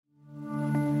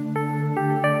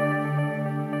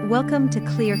Welcome to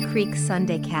Clear Creek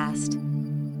SundayCast.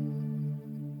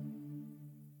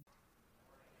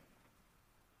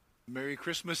 Merry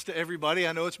Christmas to everybody.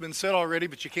 I know it's been said already,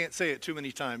 but you can't say it too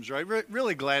many times, right?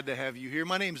 Really glad to have you here.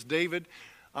 My name's David.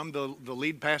 I'm the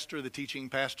lead pastor, the teaching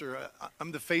pastor.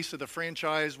 I'm the face of the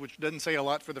franchise, which doesn't say a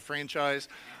lot for the franchise.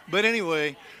 But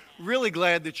anyway, really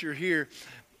glad that you're here.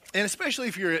 And especially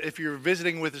if you're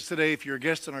visiting with us today, if you're a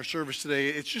guest in our service today,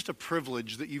 it's just a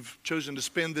privilege that you've chosen to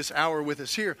spend this hour with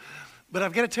us here. But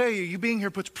I've got to tell you, you being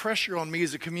here puts pressure on me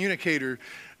as a communicator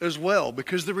as well,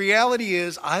 because the reality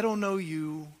is I don't know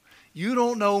you. You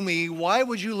don't know me. Why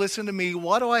would you listen to me?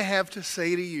 What do I have to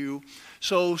say to you?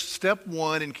 So step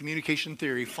one in communication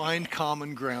theory, find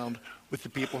common ground with the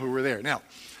people who were there. Now,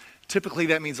 typically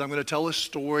that means I'm going to tell a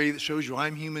story that shows you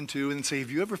I'm human too and say, have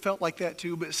you ever felt like that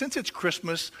too? But since it's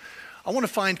Christmas, I want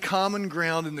to find common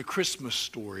ground in the Christmas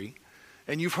story.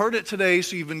 And you've heard it today,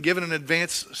 so you've been given an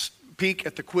advance peek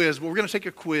at the quiz. But we're going to take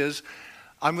a quiz.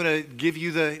 I'm going to give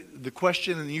you the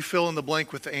question and you fill in the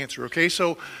blank with the answer, okay?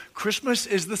 So Christmas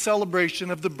is the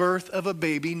celebration of the birth of a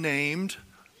baby named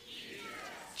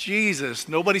Jesus.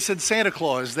 Nobody said Santa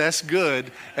Claus. That's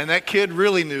good. And that kid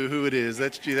really knew who it is.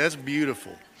 That's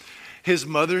beautiful. His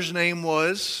mother's name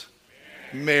was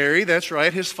Mary. That's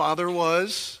right. His father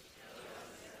was?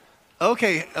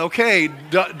 Okay.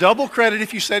 Double credit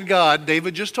if you said God.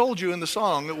 David just told you in the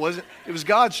song it was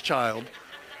God's child.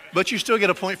 But you still get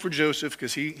a point for Joseph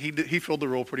because he filled the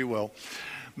role pretty well.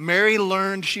 Mary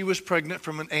learned she was pregnant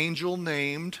from an angel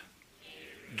named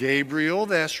Gabriel.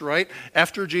 That's right.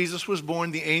 After Jesus was born,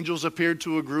 the angels appeared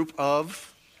to a group of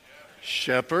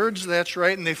shepherds. That's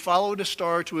right. And they followed a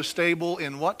star to a stable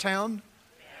in what town?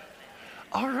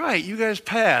 All right. You guys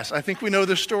pass. I think we know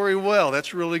the story well.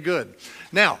 That's really good.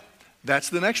 Now, that's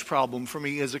the next problem for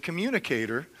me as a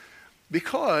communicator,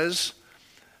 because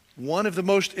one of the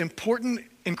most important,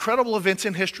 incredible events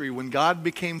in history, when God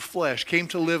became flesh, came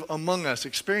to live among us,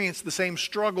 experienced the same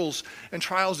struggles and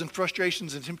trials and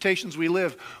frustrations and temptations we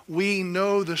live, we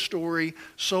know the story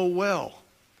so well.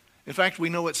 In fact, we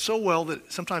know it so well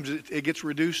that sometimes it gets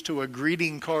reduced to a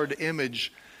greeting card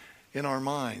image in our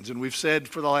minds. And we've said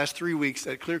for the last 3 weeks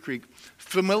at Clear Creek,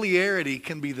 familiarity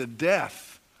can be the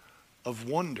death of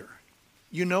wonder.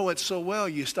 You know it so well,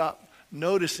 you stop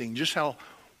noticing just how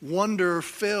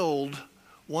wonderful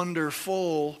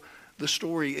the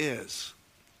story is.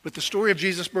 But the story of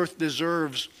Jesus' birth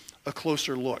deserves a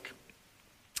closer look.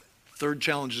 Third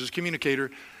challenge as a communicator,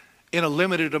 in a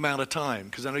limited amount of time,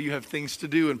 because I know you have things to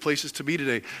do and places to be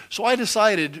today. So I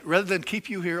decided, rather than keep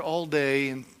you here all day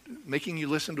and making you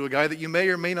listen to a guy that you may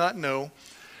or may not know,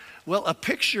 well, a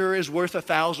picture is worth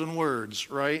 1,000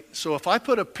 words, right? So if I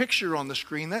put a picture on the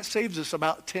screen, that saves us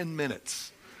about 10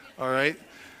 minutes, all right?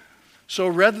 So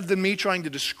rather than me trying to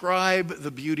describe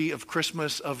the beauty of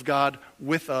Christmas, of God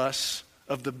with us,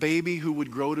 of the baby who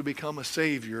would grow to become a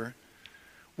Savior,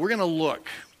 we're going to look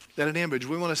at an image.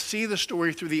 We want to see the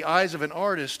story through the eyes of an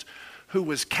artist who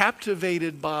was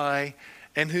captivated by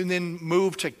and who then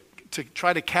moved to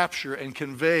try to capture and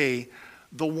convey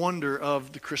the wonder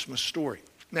of the Christmas story.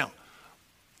 Now,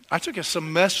 I took a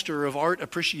semester of art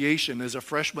appreciation as a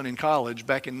freshman in college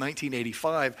back in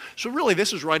 1985. So really,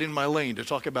 this is right in my lane to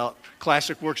talk about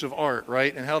classic works of art,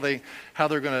 right? And how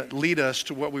they're going to lead us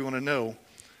to what we want to know.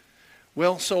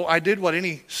 Well, so I did what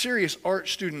any serious art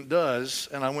student does,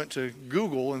 and I went to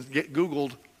Google and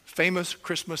Googled famous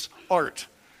Christmas art.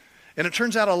 And it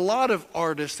turns out a lot of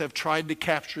artists have tried to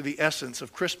capture the essence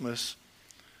of Christmas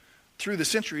through the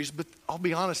centuries, but I'll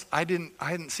be honest, I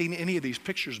hadn't seen any of these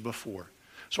pictures before.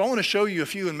 So I want to show you a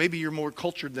few, and maybe you're more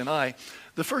cultured than I.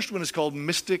 The first one is called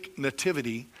Mystic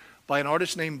Nativity by an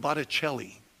artist named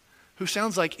Botticelli, who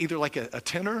sounds like either like a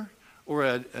tenor or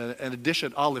a dish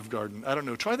at Olive Garden. I don't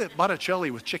know. Try that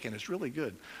Botticelli with chicken. It's really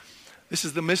good. This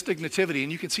is the Mystic Nativity,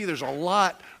 and you can see there's a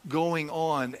lot going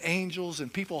on. Angels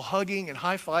and people hugging and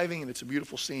high-fiving, and it's a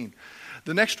beautiful scene.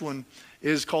 The next one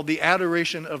is called The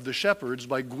Adoration of the Shepherds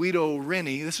by Guido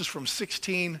Reni. This is from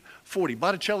 1640.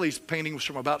 Botticelli's painting was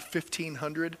from about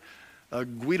 1500.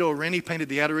 Guido Reni painted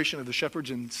The Adoration of the Shepherds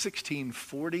in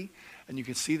 1640, and you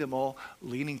can see them all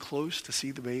leaning close to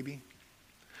see the baby.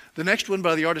 The next one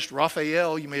by the artist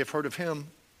Raphael, you may have heard of him,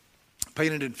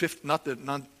 painted in, not the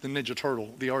Ninja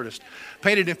Turtle, the artist,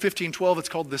 painted in 1512. It's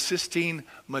called the Sistine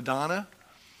Madonna.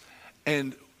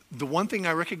 And the one thing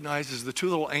I recognize is the two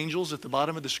little angels at the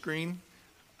bottom of the screen.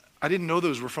 I didn't know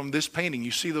those were from this painting.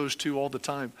 You see those two all the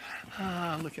time.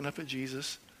 Looking up at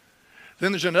Jesus.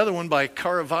 Then there's another one by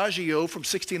Caravaggio from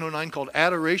 1609 called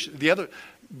Adoration.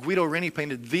 Guido Reni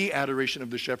painted The Adoration of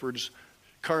the Shepherds.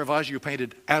 Caravaggio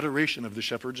painted Adoration of the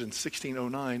Shepherds in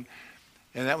 1609.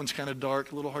 And that one's kind of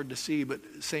dark, a little hard to see, but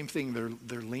same thing,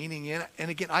 they're leaning in.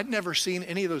 And again, I'd never seen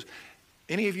any of those.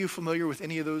 Any of you familiar with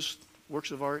any of those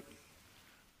works of art?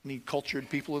 Any cultured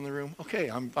people in the room? Okay,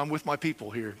 I'm with my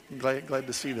people here. I'm glad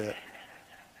to see that.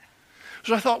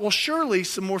 So I thought, well, surely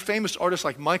some more famous artists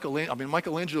like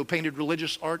Michelangelo painted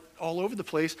religious art all over the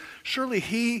place. Surely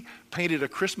he painted a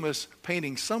Christmas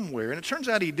painting somewhere. And it turns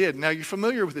out he did. Now, you're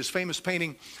familiar with his famous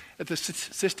painting at the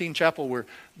Sistine Chapel where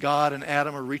God and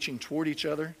Adam are reaching toward each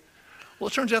other? Well,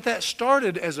 it turns out that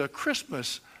started as a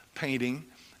Christmas painting.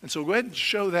 And so go ahead and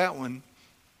show that one,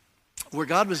 where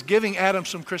God was giving Adam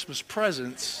some Christmas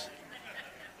presents.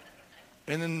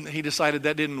 And then he decided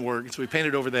that didn't work. So he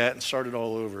painted over that and started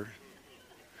all over.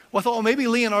 Well, I thought, well, maybe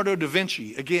Leonardo da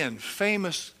Vinci, again,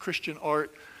 famous Christian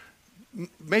art,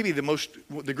 maybe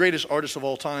the greatest artist of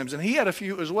all times, and he had a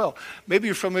few as well. Maybe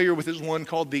you're familiar with his one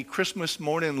called the Christmas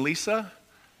Morning Lisa.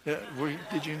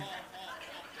 Did you?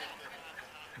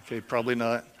 Okay, probably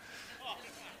not.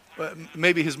 But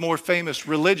maybe his more famous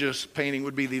religious painting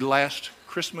would be the Last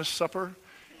Christmas Supper.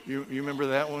 You remember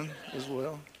that one as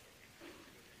well?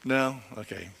 No?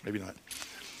 Okay, maybe not.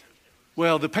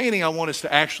 Well, the painting I want us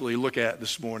to actually look at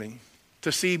this morning,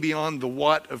 to see beyond the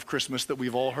what of Christmas that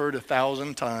we've all heard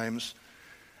 1,000 times,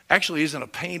 actually isn't a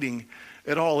painting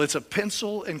at all. It's a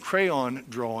pencil and crayon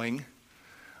drawing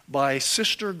by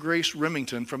Sister Grace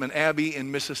Remington from an abbey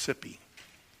in Mississippi.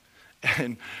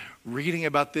 And reading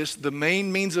about this, the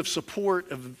main means of support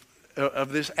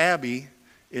of this abbey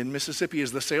in Mississippi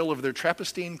is the sale of their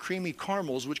Trappistine creamy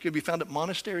caramels, which can be found at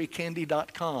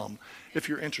monasterycandy.com if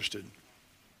you're interested.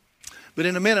 But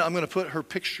in a minute, I'm going to put her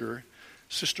picture,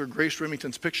 Sister Grace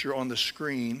Remington's picture, on the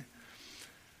screen.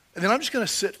 And then I'm just going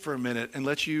to sit for a minute and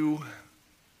let you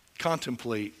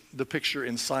contemplate the picture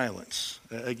in silence.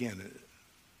 Again,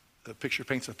 a picture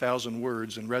paints 1,000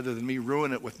 words, and rather than me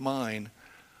ruin it with mine,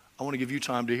 I want to give you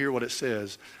time to hear what it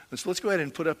says. And so let's go ahead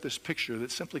and put up this picture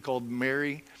that's simply called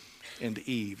Mary and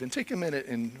Eve. And take a minute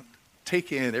and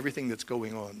take in everything that's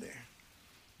going on there.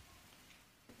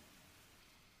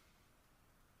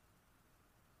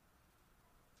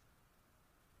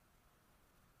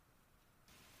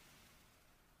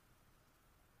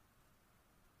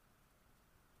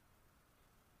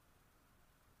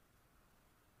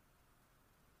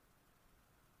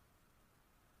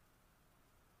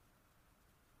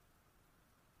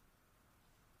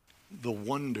 The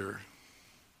wonder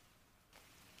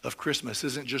of Christmas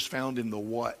isn't just found in the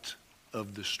what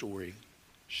of the story,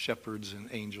 shepherds and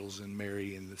angels and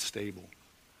Mary in the stable.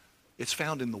 It's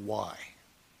found in the why.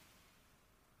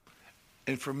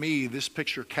 And for me, this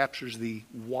picture captures the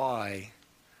why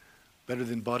better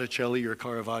than Botticelli or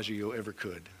Caravaggio ever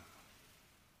could.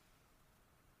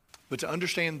 But to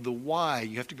understand the why,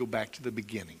 you have to go back to the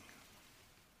beginning.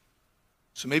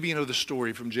 So maybe you know the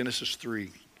story from Genesis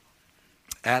 3.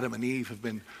 Adam and Eve have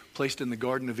been placed in the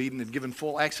Garden of Eden and given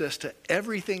full access to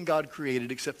everything God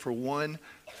created except for one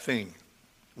thing,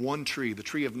 one tree, the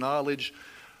tree of knowledge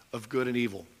of good and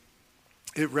evil.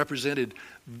 It represented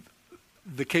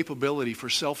the capability for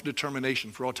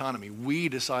self-determination, for autonomy. We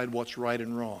decide what's right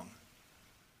and wrong.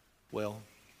 Well,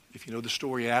 if you know the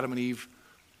story, Adam and Eve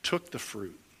took the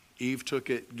fruit. Eve took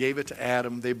it, gave it to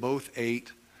Adam. They both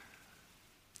ate.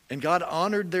 And God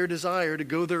honored their desire to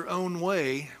go their own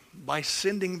way by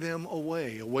sending them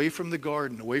away from the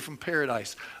garden, away from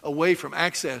paradise, away from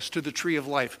access to the tree of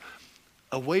life,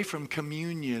 away from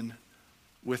communion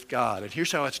with God. And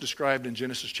here's how it's described in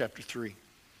Genesis chapter 3.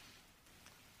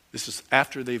 This is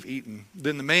after they've eaten.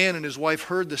 Then the man and his wife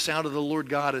heard the sound of the Lord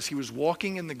God as he was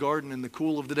walking in the garden in the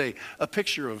cool of the day, a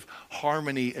picture of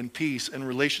harmony and peace and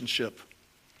relationship.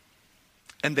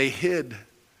 And they hid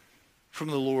from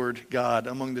the Lord God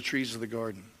among the trees of the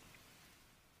garden.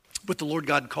 But the Lord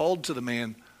God called to the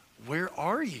man, "Where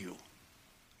are you?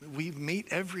 We meet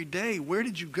every day. Where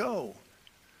did you go?"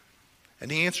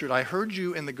 And he answered, "I heard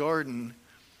you in the garden,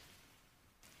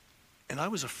 and I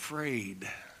was afraid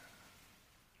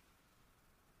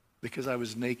because I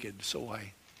was naked, so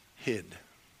I hid."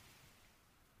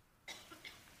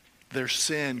 Their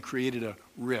sin created a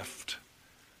rift.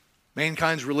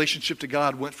 Mankind's relationship to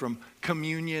God went from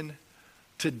communion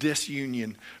to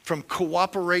disunion, from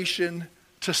cooperation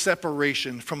to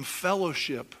separation, from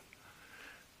fellowship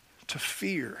to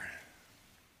fear.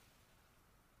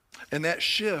 And that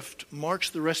shift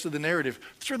marks the rest of the narrative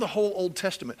through the whole Old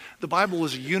Testament. The Bible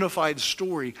is a unified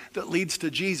story that leads to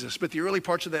Jesus, but the early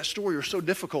parts of that story are so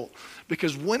difficult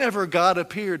because whenever God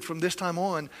appeared from this time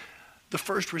on, the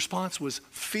first response was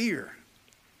fear.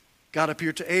 God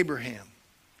appeared to Abraham,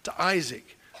 to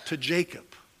Isaac, to Jacob.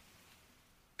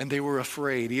 and they were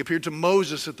afraid. He appeared to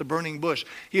Moses at the burning bush.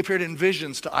 He appeared in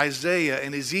visions to Isaiah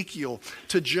and Ezekiel,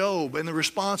 to Job, and the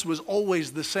response was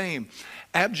always the same: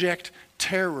 abject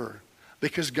terror,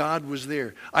 because God was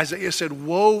there. Isaiah said,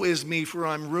 "Woe is me, for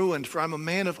I'm ruined, for I'm a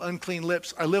man of unclean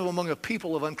lips. I live among a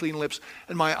people of unclean lips,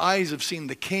 and my eyes have seen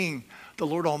the King, the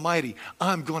Lord Almighty.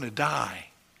 I'm going to die."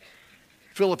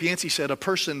 Philip Yancey said, a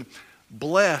person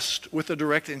blessed with a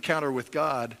direct encounter with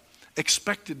God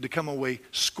expected to come away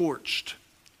scorched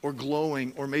or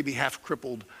glowing or maybe half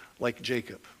crippled like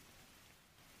Jacob.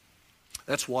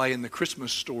 That's why in the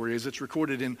Christmas story, as it's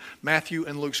recorded in Matthew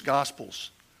and Luke's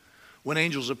Gospels, when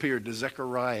angels appeared to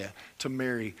Zechariah, to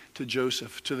Mary, to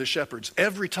Joseph, to the shepherds,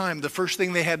 every time the first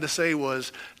thing they had to say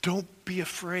was, "Don't be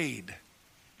afraid."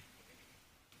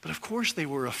 But of course they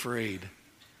were afraid.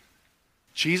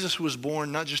 Jesus was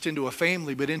born not just into a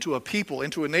family, but into a people,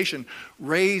 into a nation,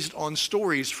 raised on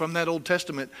stories from that Old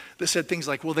Testament that said things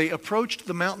like, well, they approached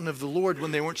the mountain of the Lord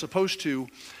when they weren't supposed to,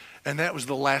 and that was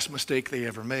the last mistake they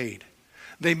ever made.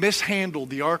 They mishandled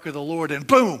the ark of the Lord, and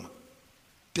boom,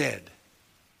 dead.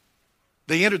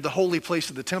 They entered the holy place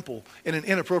of the temple in an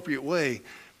inappropriate way,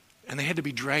 and they had to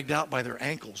be dragged out by their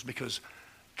ankles because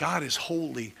God is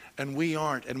holy and we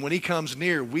aren't. And when he comes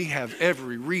near, we have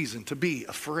every reason to be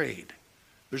afraid.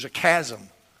 There's a chasm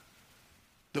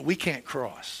that we can't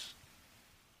cross.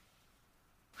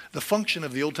 The function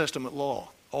of the Old Testament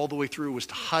law all the way through was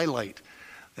to highlight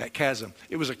that chasm.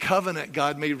 It was a covenant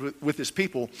God made with his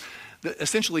people that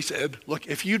essentially said, look,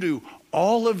 if you do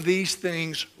all of these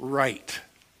things right,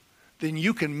 then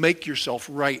you can make yourself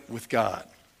right with God.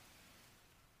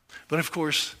 But of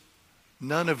course,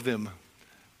 none of them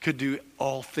could do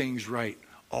all things right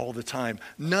all the time.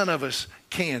 None of us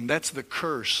can. That's the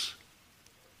curse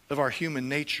of our human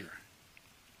nature.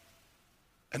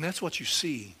 And that's what you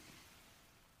see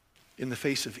in the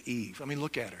face of Eve. I mean,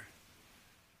 look at her.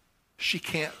 She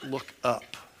can't look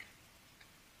up.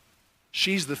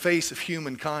 She's the face of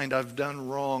humankind. I've done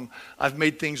wrong. I've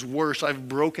made things worse. I've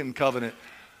broken covenant.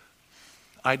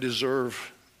 I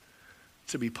deserve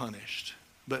to be punished.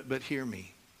 But hear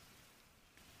me.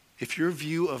 If your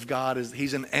view of God is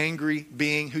he's an angry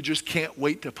being who just can't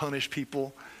wait to punish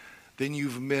people, then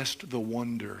you've missed the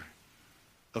wonder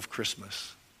of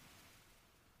Christmas.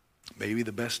 Maybe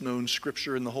the best known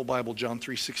scripture in the whole Bible, John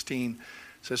 3:16,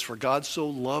 says, "For God so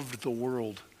loved the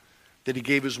world that he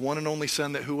gave his one and only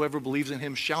Son, that whoever believes in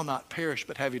him shall not perish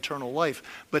but have eternal life."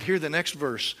 But hear the next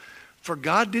verse. "For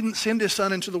God didn't send his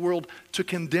Son into the world to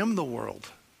condemn the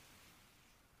world,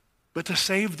 but to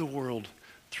save the world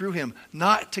through him."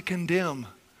 Not to condemn,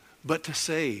 but to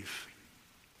save.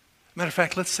 Matter of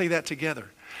fact, let's say that together.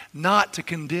 Not to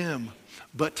condemn,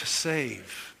 but to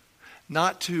save.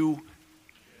 Not to,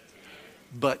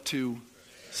 but to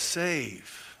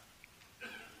save.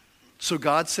 So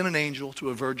God sent an angel to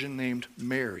a virgin named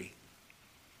Mary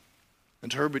and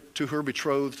to her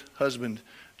betrothed husband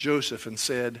Joseph, and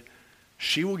said,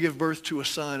 she will give birth to a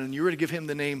son, and you are to give him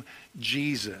the name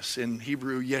Jesus. In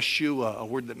Hebrew, Yeshua, a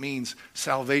word that means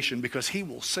salvation, because he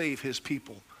will save his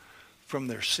people from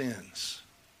their sins.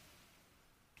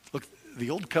 Look, the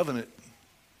old covenant,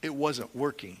 it wasn't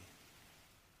working.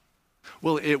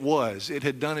 Well, it was. It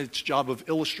had done its job of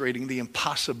illustrating the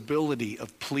impossibility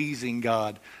of pleasing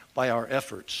God by our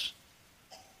efforts.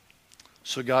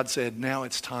 So God said, now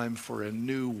it's time for a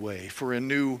new way, for a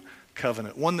new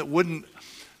covenant. One that wouldn't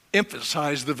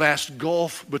emphasize the vast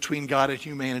gulf between God and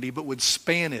humanity, but would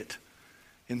span it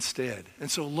instead.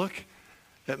 And so look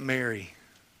at Mary.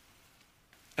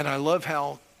 And I love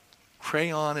how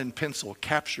crayon and pencil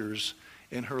captures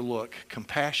in her look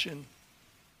compassion,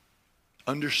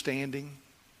 understanding,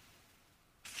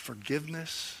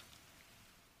 forgiveness.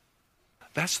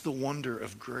 That's the wonder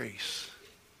of grace.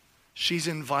 She's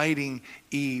inviting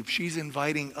Eve. She's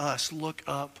inviting us. Look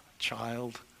up,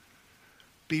 child.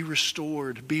 Be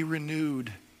restored. Be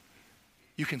renewed.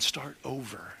 You can start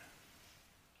over.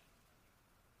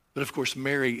 But of course,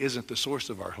 Mary isn't the source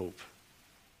of our hope.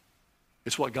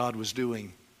 It's what God was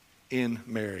doing in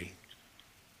Mary.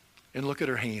 And look at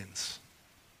her hands.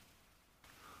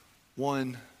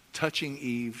 One touching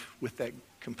Eve with that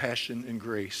compassion and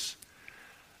grace.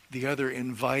 The other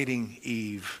inviting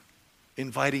Eve,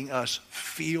 inviting us,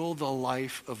 feel the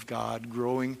life of God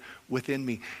growing within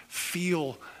me.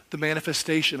 Feel the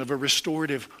manifestation of a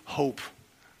restorative hope.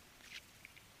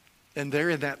 And there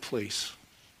in that place,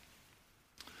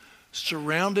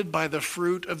 surrounded by the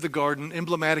fruit of the garden,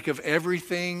 emblematic of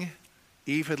everything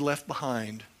Eve had left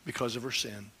behind because of her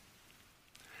sin,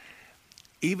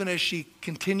 even as she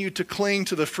continued to cling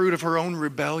to the fruit of her own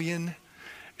rebellion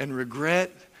and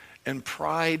regret and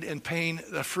pride and pain,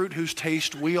 a fruit whose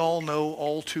taste we all know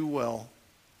all too well.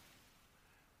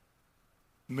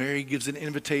 Mary gives an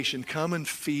invitation. Come and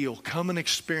feel, come and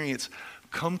experience,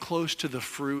 come close to the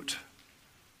fruit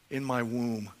in my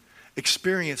womb.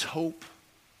 Experience hope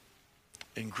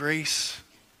and grace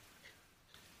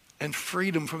and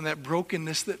freedom from that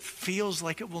brokenness that feels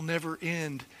like it will never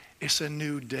end. It's a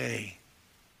new day.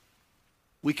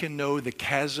 We can know the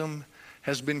chasm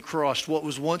has been crossed. What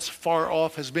was once far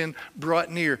off has been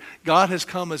brought near. God has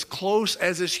come as close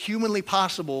as is humanly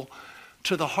possible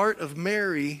to the heart of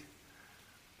Mary,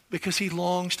 because he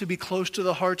longs to be close to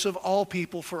the hearts of all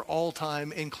people for all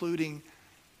time, including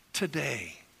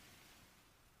today.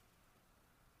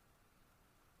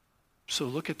 So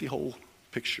look at the whole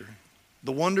picture.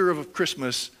 The wonder of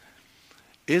Christmas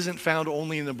isn't found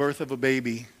only in the birth of a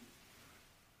baby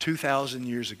 2,000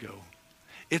 years ago.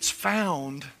 It's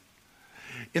found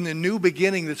in the new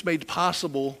beginning that's made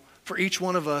possible for each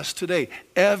one of us today.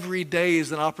 Every day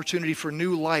is an opportunity for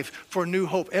new life, for new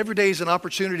hope. Every day is an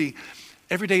opportunity.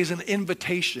 Every day is an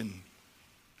invitation.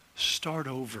 Start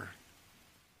over.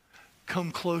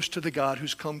 Come close to the God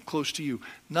who's come close to you,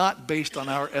 not based on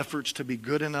our efforts to be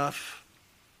good enough,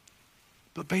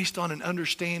 but based on an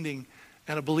understanding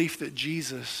and a belief that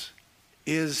Jesus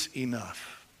is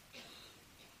enough.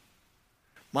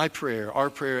 My prayer, our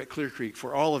prayer at Clear Creek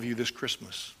for all of you this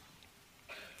Christmas,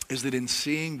 is that in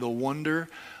seeing the wonder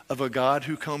of a God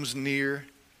who comes near,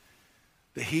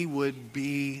 that he would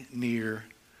be near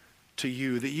to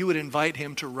you, that you would invite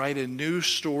him to write a new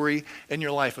story in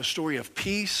your life, a story of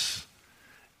peace,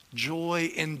 joy,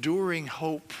 enduring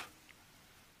hope,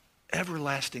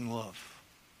 everlasting love.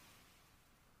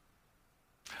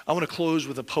 I want to close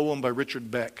with a poem by Richard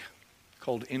Beck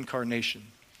called Incarnation.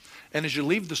 And as you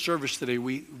leave the service today,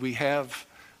 we have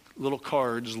little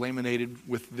cards laminated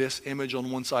with this image on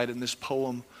one side and this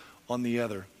poem on the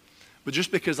other. But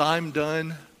just because I'm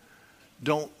done,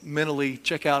 don't mentally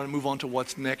check out and move on to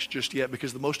what's next just yet,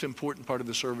 because the most important part of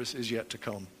the service is yet to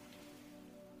come.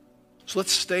 So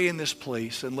let's stay in this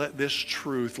place and let this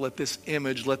truth, let this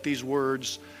image, let these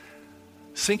words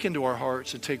sink into our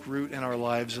hearts and take root in our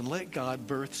lives, and let God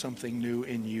birth something new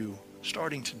in you,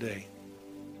 starting today.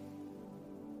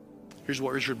 Here's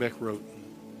what Richard Beck wrote.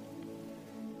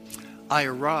 I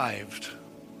arrived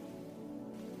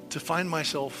to find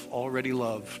myself already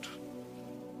loved.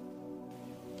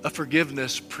 A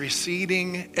forgiveness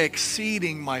preceding,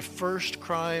 exceeding my first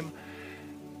crime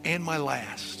and my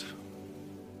last.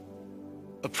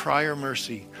 A prior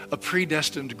mercy, a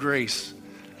predestined grace,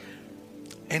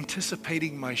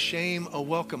 anticipating my shame, a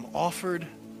welcome offered,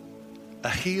 a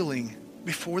healing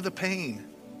before the pain.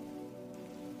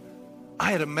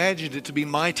 I had imagined it to be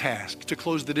my task to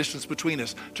close the distance between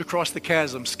us, to cross the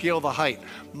chasm, scale the height,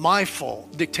 my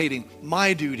fault dictating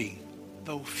my duty,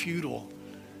 though futile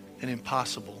and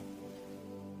impossible.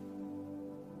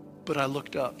 But I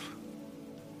looked up,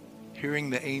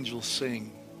 hearing the angels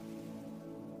sing,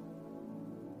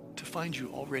 to find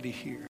you already here.